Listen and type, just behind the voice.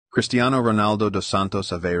Cristiano Ronaldo dos Santos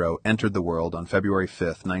Aveiro entered the world on February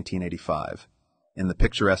 5, 1985, in the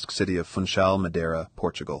picturesque city of Funchal, Madeira,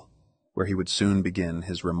 Portugal, where he would soon begin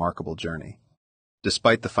his remarkable journey.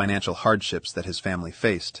 Despite the financial hardships that his family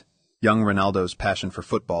faced, young Ronaldo's passion for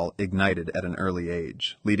football ignited at an early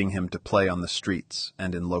age, leading him to play on the streets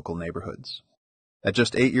and in local neighborhoods. At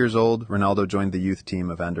just 8 years old, Ronaldo joined the youth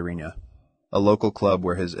team of Madeira, a local club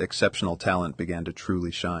where his exceptional talent began to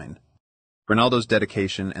truly shine. Ronaldo's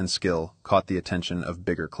dedication and skill caught the attention of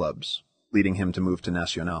bigger clubs, leading him to move to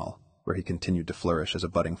Nacional, where he continued to flourish as a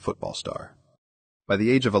budding football star. By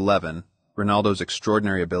the age of 11, Ronaldo's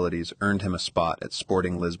extraordinary abilities earned him a spot at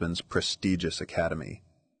Sporting Lisbon's prestigious academy,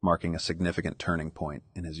 marking a significant turning point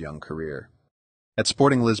in his young career. At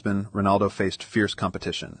Sporting Lisbon, Ronaldo faced fierce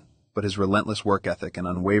competition, but his relentless work ethic and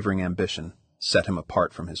unwavering ambition set him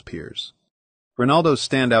apart from his peers. Ronaldo's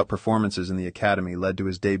standout performances in the academy led to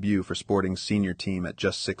his debut for Sporting's senior team at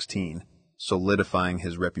just 16, solidifying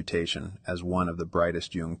his reputation as one of the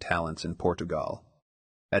brightest young talents in Portugal.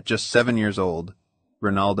 At just 7 years old,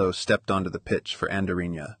 Ronaldo stepped onto the pitch for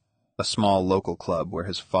Madeira, a small local club where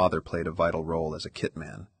his father played a vital role as a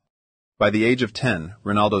kitman. By the age of 10,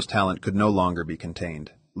 Ronaldo's talent could no longer be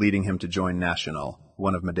contained, leading him to join Nacional,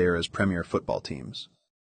 one of Madeira's premier football teams.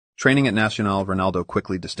 Training at Nacional, Ronaldo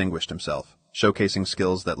quickly distinguished himself, showcasing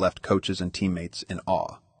skills that left coaches and teammates in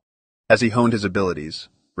awe. As he honed his abilities,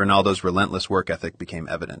 Ronaldo's relentless work ethic became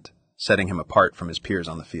evident, setting him apart from his peers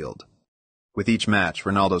on the field. With each match,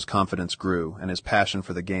 Ronaldo's confidence grew, and his passion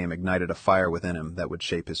for the game ignited a fire within him that would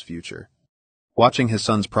shape his future. Watching his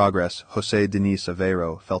son's progress, José Diniz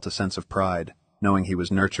Aveiro felt a sense of pride, knowing he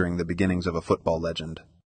was nurturing the beginnings of a football legend.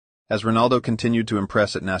 As Ronaldo continued to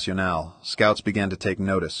impress at Nacional, scouts began to take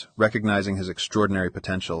notice, recognizing his extraordinary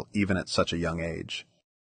potential even at such a young age.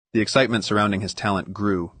 The excitement surrounding his talent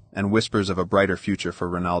grew, and whispers of a brighter future for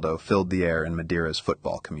Ronaldo filled the air in Madeira's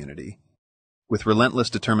football community. With relentless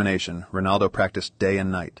determination, Ronaldo practiced day and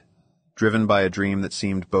night, driven by a dream that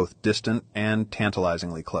seemed both distant and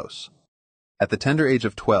tantalizingly close. At the tender age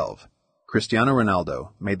of 12, Cristiano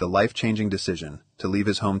Ronaldo made the life-changing decision to leave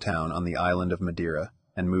his hometown on the island of Madeira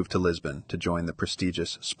and move to Lisbon to join the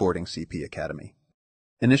prestigious Sporting CP Academy.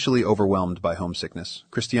 Initially overwhelmed by homesickness,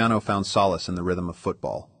 Cristiano found solace in the rhythm of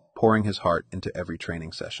football, pouring his heart into every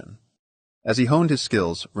training session. As he honed his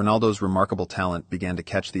skills, Ronaldo's remarkable talent began to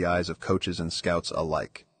catch the eyes of coaches and scouts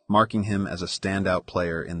alike, marking him as a standout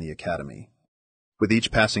player in the academy. With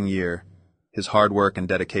each passing year, his hard work and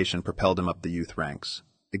dedication propelled him up the youth ranks,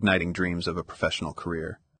 igniting dreams of a professional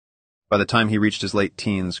career. By the time he reached his late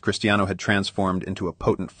teens, Cristiano had transformed into a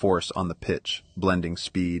potent force on the pitch, blending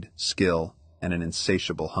speed, skill, and an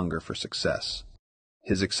insatiable hunger for success.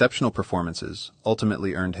 His exceptional performances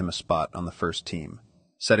ultimately earned him a spot on the first team,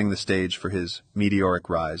 setting the stage for his meteoric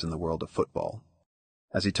rise in the world of football.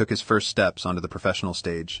 As he took his first steps onto the professional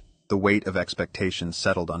stage, the weight of expectation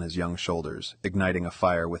settled on his young shoulders, igniting a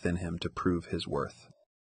fire within him to prove his worth.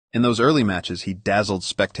 In those early matches, he dazzled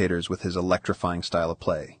spectators with his electrifying style of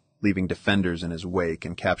play, leaving defenders in his wake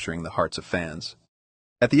and capturing the hearts of fans.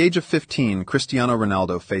 At the age of 15, Cristiano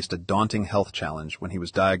Ronaldo faced a daunting health challenge when he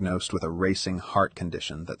was diagnosed with a racing heart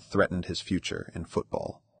condition that threatened his future in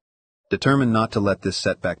football. Determined not to let this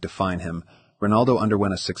setback define him, Ronaldo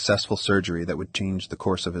underwent a successful surgery that would change the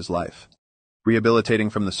course of his life.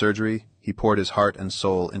 Rehabilitating from the surgery, he poured his heart and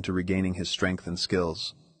soul into regaining his strength and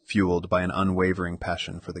skills, fueled by an unwavering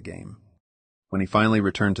passion for the game. When he finally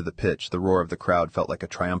returned to the pitch, the roar of the crowd felt like a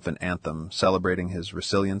triumphant anthem celebrating his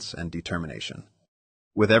resilience and determination.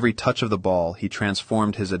 With every touch of the ball, he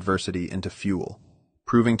transformed his adversity into fuel,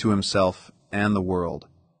 proving to himself and the world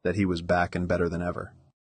that he was back and better than ever.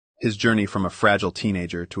 His journey from a fragile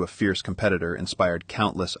teenager to a fierce competitor inspired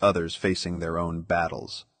countless others facing their own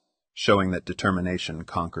battles, showing that determination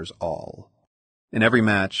conquers all. In every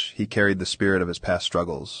match, he carried the spirit of his past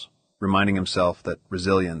struggles, reminding himself that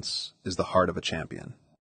resilience is the heart of a champion.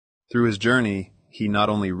 Through his journey, he not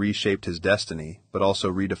only reshaped his destiny, but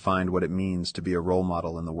also redefined what it means to be a role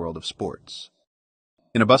model in the world of sports.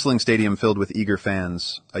 In a bustling stadium filled with eager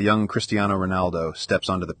fans, a young Cristiano Ronaldo steps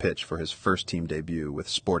onto the pitch for his first team debut with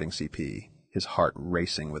Sporting CP, his heart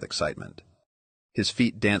racing with excitement. His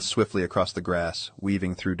feet dance swiftly across the grass,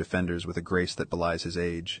 weaving through defenders with a grace that belies his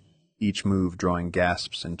age, each move drawing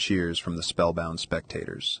gasps and cheers from the spellbound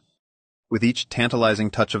spectators. With each tantalizing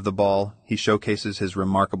touch of the ball, he showcases his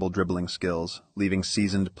remarkable dribbling skills, leaving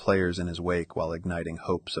seasoned players in his wake while igniting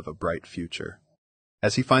hopes of a bright future.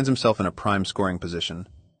 As he finds himself in a prime scoring position,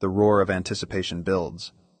 the roar of anticipation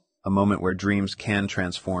builds, a moment where dreams can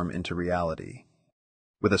transform into reality.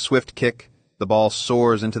 With a swift kick, the ball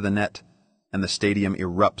soars into the net, and the stadium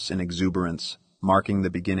erupts in exuberance, marking the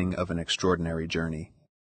beginning of an extraordinary journey.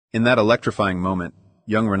 In that electrifying moment,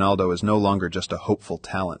 young Ronaldo is no longer just a hopeful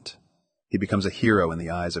talent. He becomes a hero in the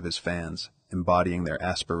eyes of his fans, embodying their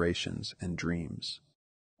aspirations and dreams.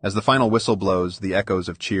 As the final whistle blows, the echoes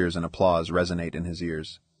of cheers and applause resonate in his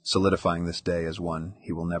ears, solidifying this day as one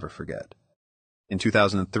he will never forget. In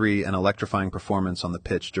 2003, an electrifying performance on the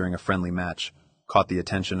pitch during a friendly match caught the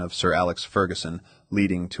attention of Sir Alex Ferguson,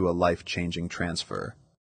 leading to a life-changing transfer.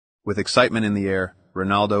 With excitement in the air,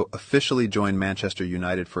 Ronaldo officially joined Manchester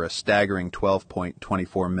United for a staggering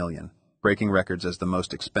 £12.24 million, breaking records as the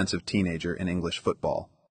most expensive teenager in English football.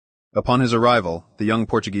 Upon his arrival, the young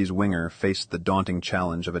Portuguese winger faced the daunting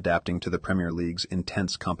challenge of adapting to the Premier League's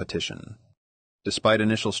intense competition. Despite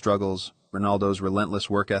initial struggles, Ronaldo's relentless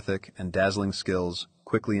work ethic and dazzling skills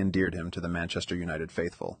quickly endeared him to the Manchester United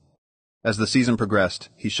faithful. As the season progressed,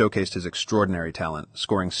 he showcased his extraordinary talent,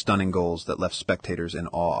 scoring stunning goals that left spectators in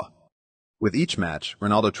awe. With each match,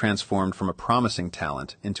 Ronaldo transformed from a promising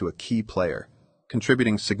talent into a key player,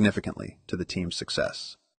 contributing significantly to the team's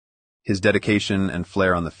success. His dedication and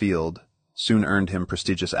flair on the field soon earned him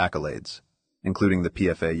prestigious accolades, including the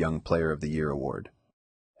PFA Young Player of the Year award.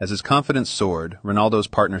 As his confidence soared, Ronaldo's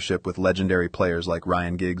partnership with legendary players like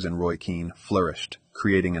Ryan Giggs and Roy Keane flourished,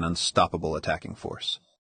 creating an unstoppable attacking force.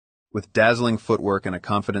 With dazzling footwork and a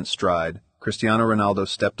confident stride, Cristiano Ronaldo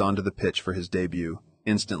stepped onto the pitch for his debut,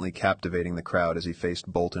 instantly captivating the crowd as he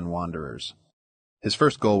faced Bolton Wanderers. His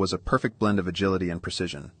first goal was a perfect blend of agility and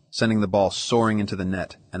precision, sending the ball soaring into the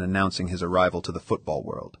net and announcing his arrival to the football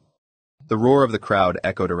world. The roar of the crowd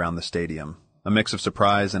echoed around the stadium, a mix of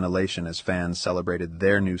surprise and elation as fans celebrated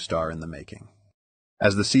their new star in the making.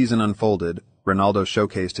 As the season unfolded, Ronaldo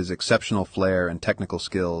showcased his exceptional flair and technical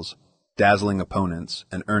skills, dazzling opponents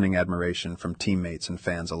and earning admiration from teammates and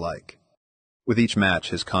fans alike. With each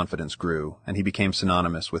match, his confidence grew, and he became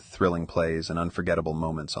synonymous with thrilling plays and unforgettable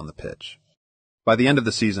moments on the pitch. By the end of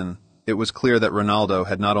the season, it was clear that Ronaldo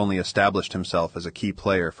had not only established himself as a key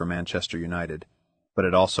player for Manchester United, but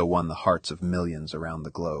had also won the hearts of millions around the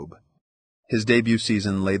globe. His debut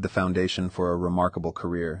season laid the foundation for a remarkable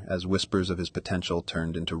career as whispers of his potential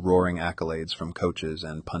turned into roaring accolades from coaches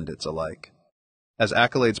and pundits alike. As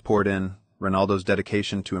accolades poured in, Ronaldo's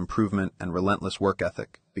dedication to improvement and relentless work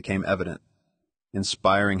ethic became evident,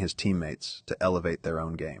 inspiring his teammates to elevate their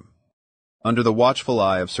own game. Under the watchful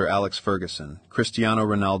eye of Sir Alex Ferguson, Cristiano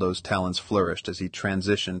Ronaldo's talents flourished as he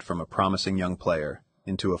transitioned from a promising young player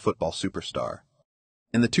into a football superstar.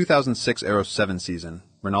 In the 2006-07 season,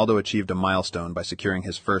 Ronaldo achieved a milestone by securing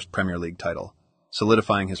his first Premier League title,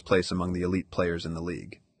 solidifying his place among the elite players in the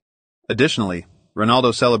league. Additionally,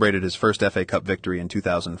 Ronaldo celebrated his first FA Cup victory in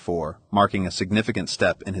 2004, marking a significant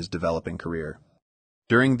step in his developing career.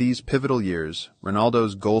 During these pivotal years,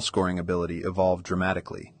 Ronaldo's goal-scoring ability evolved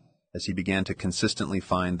dramatically as he began to consistently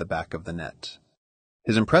find the back of the net.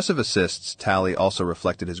 His impressive assists tally also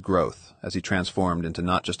reflected his growth as he transformed into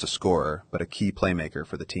not just a scorer, but a key playmaker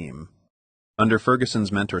for the team. Under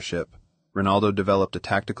Ferguson's mentorship, Ronaldo developed a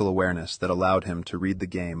tactical awareness that allowed him to read the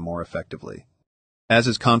game more effectively. As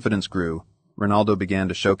his confidence grew, Ronaldo began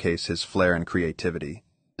to showcase his flair and creativity,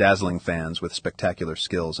 dazzling fans with spectacular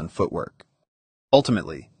skills and footwork.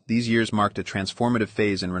 Ultimately, these years marked a transformative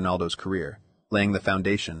phase in Ronaldo's career, laying the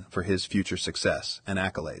foundation for his future success and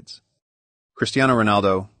accolades. Cristiano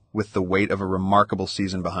Ronaldo, with the weight of a remarkable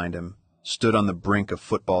season behind him, stood on the brink of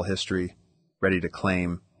football history, ready to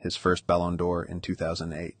claim his first Ballon d'Or in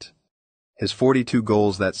 2008. His 42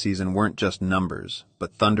 goals that season weren't just numbers,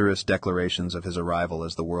 but thunderous declarations of his arrival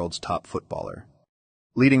as the world's top footballer.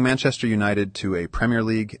 Leading Manchester United to a Premier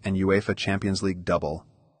League and UEFA Champions League double,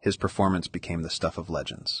 his performance became the stuff of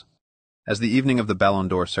legends. As the evening of the Ballon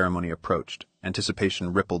d'Or ceremony approached,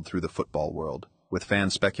 anticipation rippled through the football world, with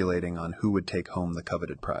fans speculating on who would take home the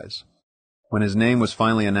coveted prize. When his name was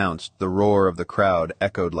finally announced, the roar of the crowd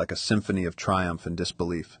echoed like a symphony of triumph and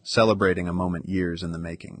disbelief, celebrating a moment years in the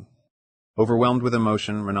making. Overwhelmed with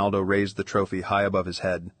emotion, Ronaldo raised the trophy high above his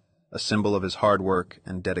head, a symbol of his hard work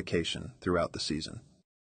and dedication throughout the season.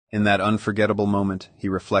 In that unforgettable moment, he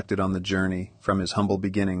reflected on the journey from his humble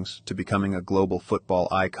beginnings to becoming a global football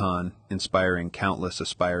icon, inspiring countless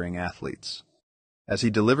aspiring athletes. As he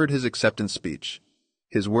delivered his acceptance speech,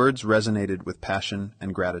 his words resonated with passion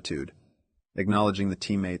and gratitude, acknowledging the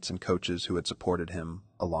teammates and coaches who had supported him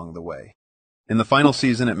along the way. In the final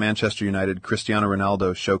season at Manchester United, Cristiano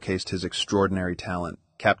Ronaldo showcased his extraordinary talent,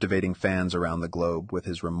 captivating fans around the globe with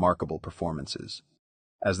his remarkable performances.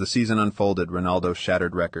 As the season unfolded, Ronaldo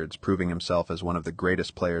shattered records, proving himself as one of the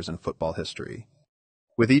greatest players in football history.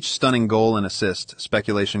 With each stunning goal and assist,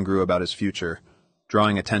 speculation grew about his future,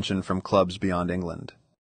 drawing attention from clubs beyond England.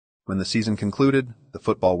 When the season concluded, the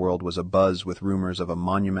football world was abuzz with rumors of a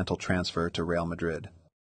monumental transfer to Real Madrid.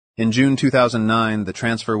 In June 2009, the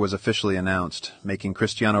transfer was officially announced, making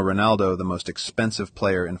Cristiano Ronaldo the most expensive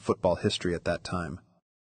player in football history at that time.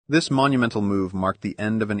 This monumental move marked the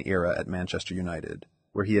end of an era at Manchester United,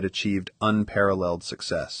 where he had achieved unparalleled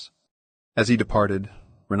success. As he departed,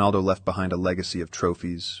 Ronaldo left behind a legacy of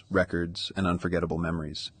trophies, records, and unforgettable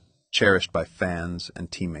memories, cherished by fans and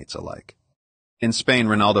teammates alike. In Spain,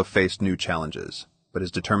 Ronaldo faced new challenges, but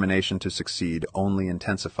his determination to succeed only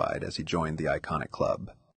intensified as he joined the iconic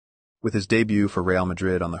club. With his debut for Real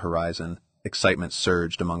Madrid on the horizon, excitement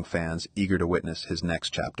surged among fans eager to witness his next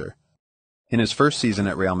chapter. In his first season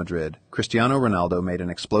at Real Madrid, Cristiano Ronaldo made an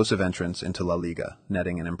explosive entrance into La Liga,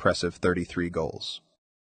 netting an impressive 33 goals.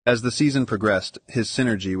 As the season progressed, his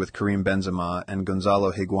synergy with Karim Benzema and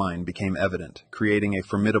Gonzalo Higuain became evident, creating a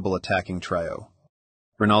formidable attacking trio.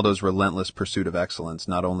 Ronaldo's relentless pursuit of excellence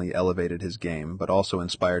not only elevated his game, but also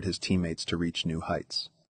inspired his teammates to reach new heights.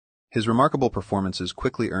 His remarkable performances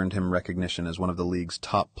quickly earned him recognition as one of the league's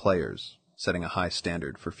top players, setting a high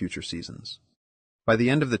standard for future seasons. By the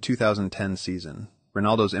end of the 2010 season,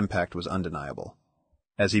 Ronaldo's impact was undeniable,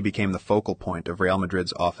 as he became the focal point of Real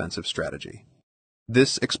Madrid's offensive strategy.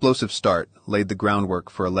 This explosive start laid the groundwork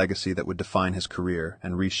for a legacy that would define his career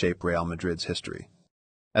and reshape Real Madrid's history.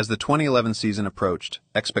 As the 2011 season approached,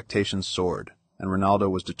 expectations soared, and Ronaldo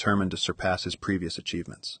was determined to surpass his previous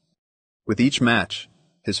achievements. With each match,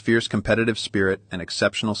 his fierce competitive spirit and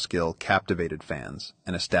exceptional skill captivated fans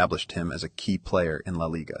and established him as a key player in La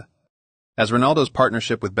Liga. As Ronaldo's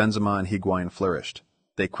partnership with Benzema and Higuain flourished,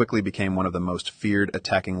 they quickly became one of the most feared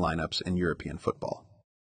attacking lineups in European football.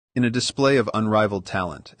 In a display of unrivaled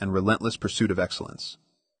talent and relentless pursuit of excellence,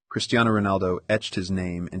 Cristiano Ronaldo etched his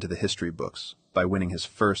name into the history books by winning his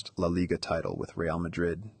first La Liga title with Real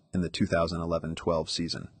Madrid in the 2011-12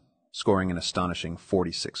 season, scoring an astonishing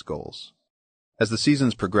 46 goals. As the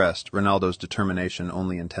seasons progressed, Ronaldo's determination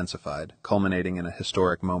only intensified, culminating in a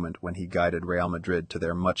historic moment when he guided Real Madrid to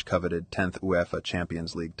their much-coveted 10th UEFA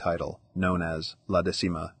Champions League title, known as La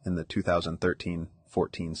Decima, in the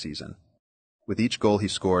 2013-14 season. With each goal he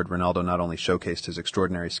scored, Ronaldo not only showcased his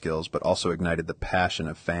extraordinary skills, but also ignited the passion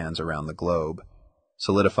of fans around the globe,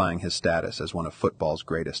 solidifying his status as one of football's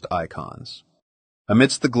greatest icons.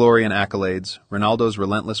 Amidst the glory and accolades, Ronaldo's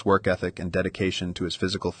relentless work ethic and dedication to his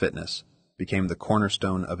physical fitness became the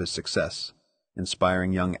cornerstone of his success,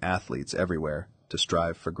 inspiring young athletes everywhere to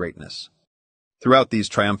strive for greatness. Throughout these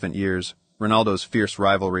triumphant years, Ronaldo's fierce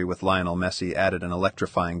rivalry with Lionel Messi added an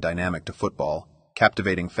electrifying dynamic to football,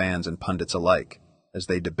 captivating fans and pundits alike as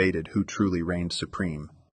they debated who truly reigned supreme.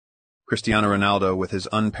 Cristiano Ronaldo, with his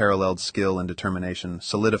unparalleled skill and determination,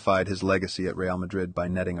 solidified his legacy at Real Madrid by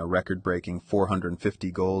netting a record-breaking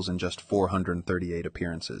 450 goals in just 438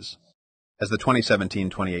 appearances. As the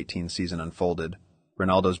 2017-2018 season unfolded,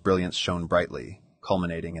 Ronaldo's brilliance shone brightly,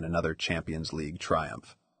 culminating in another Champions League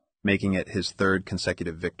triumph, making it his third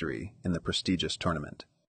consecutive victory in the prestigious tournament.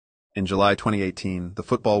 In July 2018, the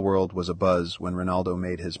football world was abuzz when Ronaldo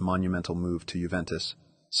made his monumental move to Juventus,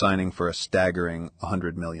 signing for a staggering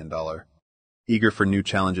 $100 million. Eager for new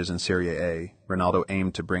challenges in Serie A, Ronaldo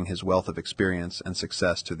aimed to bring his wealth of experience and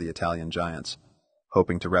success to the Italian giants,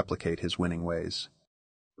 hoping to replicate his winning ways.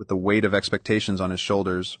 With the weight of expectations on his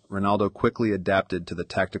shoulders, Ronaldo quickly adapted to the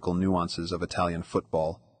tactical nuances of Italian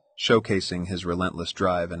football, showcasing his relentless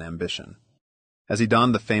drive and ambition. As he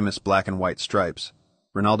donned the famous black and white stripes,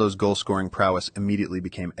 Ronaldo's goal-scoring prowess immediately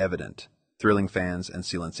became evident, thrilling fans and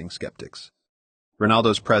silencing skeptics.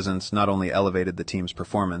 Ronaldo's presence not only elevated the team's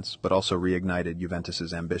performance, but also reignited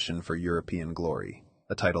Juventus's ambition for European glory,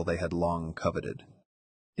 a title they had long coveted.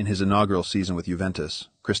 In his inaugural season with Juventus,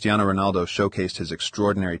 Cristiano Ronaldo showcased his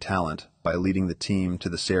extraordinary talent by leading the team to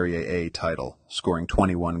the Serie A title, scoring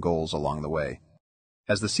 21 goals along the way.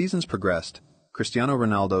 As the seasons progressed, Cristiano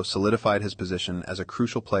Ronaldo solidified his position as a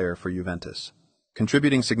crucial player for Juventus,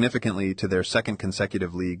 contributing significantly to their second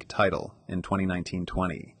consecutive league title in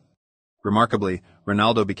 2019-20. Remarkably,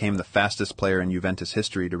 Ronaldo became the fastest player in Juventus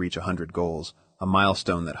history to reach 100 goals, a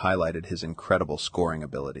milestone that highlighted his incredible scoring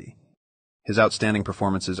ability. His outstanding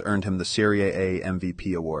performances earned him the Serie A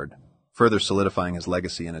MVP award, further solidifying his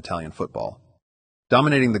legacy in Italian football.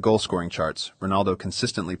 Dominating the goal-scoring charts, Ronaldo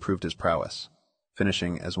consistently proved his prowess,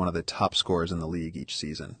 finishing as one of the top scorers in the league each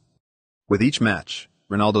season. With each match,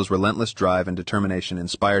 Ronaldo's relentless drive and determination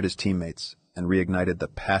inspired his teammates and reignited the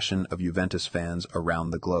passion of Juventus fans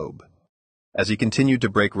around the globe. As he continued to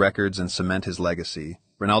break records and cement his legacy,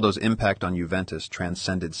 Ronaldo's impact on Juventus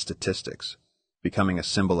transcended statistics, becoming a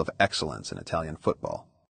symbol of excellence in Italian football.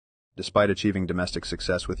 Despite achieving domestic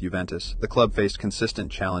success with Juventus, the club faced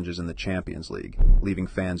consistent challenges in the Champions League, leaving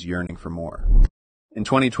fans yearning for more. In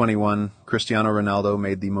 2021, Cristiano Ronaldo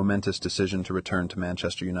made the momentous decision to return to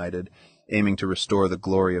Manchester United, aiming to restore the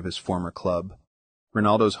glory of his former club.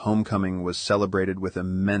 Ronaldo's homecoming was celebrated with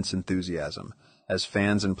immense enthusiasm, as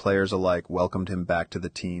fans and players alike welcomed him back to the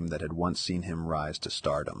team that had once seen him rise to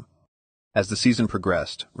stardom. As the season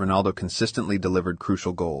progressed, Ronaldo consistently delivered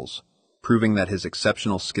crucial goals, proving that his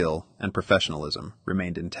exceptional skill and professionalism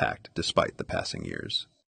remained intact despite the passing years.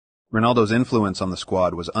 Ronaldo's influence on the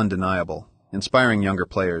squad was undeniable, inspiring younger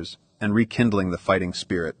players and rekindling the fighting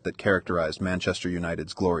spirit that characterized Manchester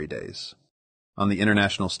United's glory days. On the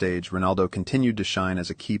international stage, Ronaldo continued to shine as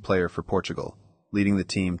a key player for Portugal, leading the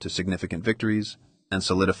team to significant victories and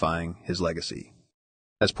solidifying his legacy.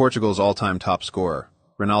 As Portugal's all-time top scorer,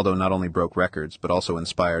 Ronaldo not only broke records but also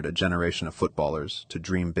inspired a generation of footballers to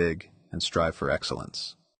dream big and strive for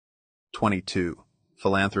excellence. 22.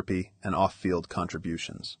 Philanthropy and off-field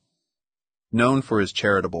contributions. Known for his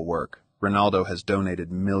charitable work, Ronaldo has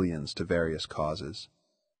donated millions to various causes.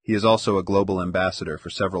 He is also a global ambassador for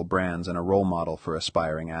several brands and a role model for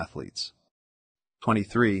aspiring athletes.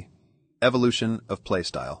 23. Evolution of play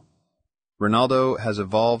style. Ronaldo has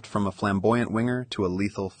evolved from a flamboyant winger to a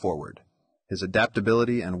lethal forward. His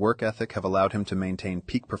adaptability and work ethic have allowed him to maintain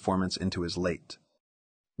peak performance into his late.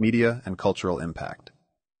 Media and cultural impact.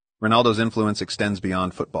 Ronaldo's influence extends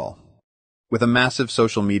beyond football. With a massive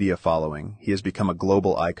social media following, he has become a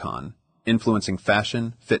global icon, influencing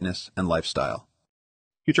fashion, fitness, and lifestyle.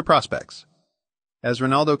 Future prospects. As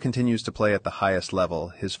Ronaldo continues to play at the highest level,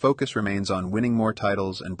 his focus remains on winning more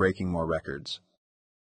titles and breaking more records.